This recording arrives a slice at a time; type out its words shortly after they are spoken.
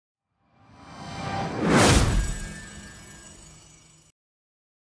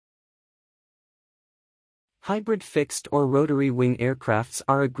Hybrid fixed or rotary-wing aircrafts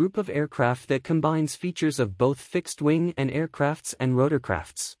are a group of aircraft that combines features of both fixed-wing and aircrafts and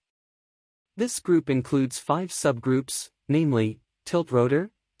rotorcrafts. This group includes 5 subgroups, namely, tilt-rotor,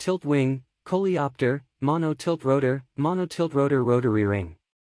 tilt-wing, coleopter, mono-tilt-rotor, mono-tilt-rotor rotary-ring.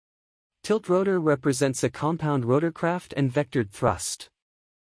 Tilt-rotor represents a compound rotorcraft and vectored thrust.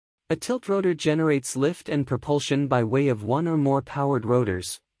 A tilt-rotor generates lift and propulsion by way of one or more powered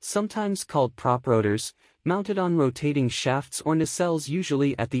rotors, sometimes called prop rotors, mounted on rotating shafts or nacelles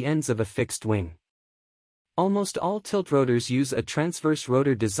usually at the ends of a fixed wing. Almost all tilt-rotors use a transverse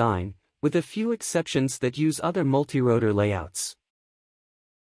rotor design, with a few exceptions that use other multi-rotor layouts.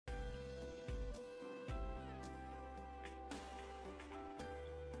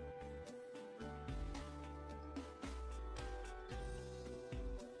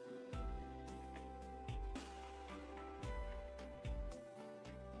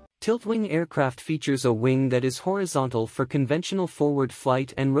 Tilt-wing aircraft features a wing that is horizontal for conventional forward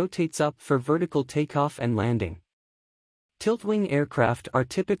flight and rotates up for vertical takeoff and landing. Tilt-wing aircraft are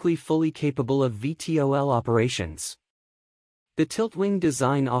typically fully capable of VTOL operations. The tilt-wing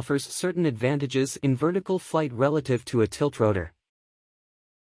design offers certain advantages in vertical flight relative to a tilt-rotor.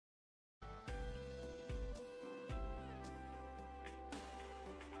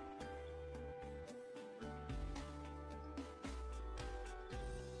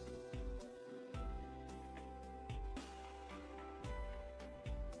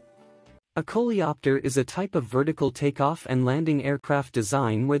 A coleopter is a type of vertical takeoff and landing aircraft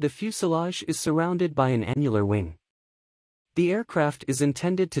design where the fuselage is surrounded by an annular wing. The aircraft is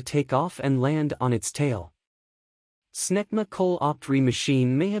intended to take off and land on its tail. Snecma coleopteri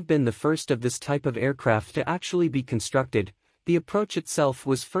machine may have been the first of this type of aircraft to actually be constructed. The approach itself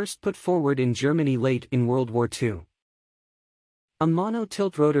was first put forward in Germany late in World War II. A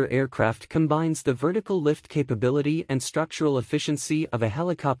mono-tilt-rotor aircraft combines the vertical lift capability and structural efficiency of a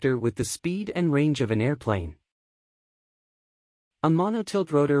helicopter with the speed and range of an airplane. A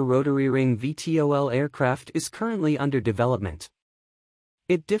mono-tilt-rotor rotary-ring VTOL aircraft is currently under development.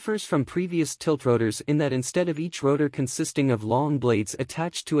 It differs from previous tilt-rotors in that instead of each rotor consisting of long blades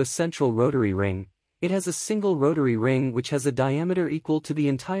attached to a central rotary ring, it has a single rotary ring which has a diameter equal to the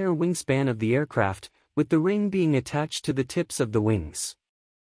entire wingspan of the aircraft, with the ring being attached to the tips of the wings.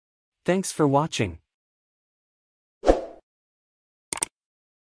 Thanks for watching.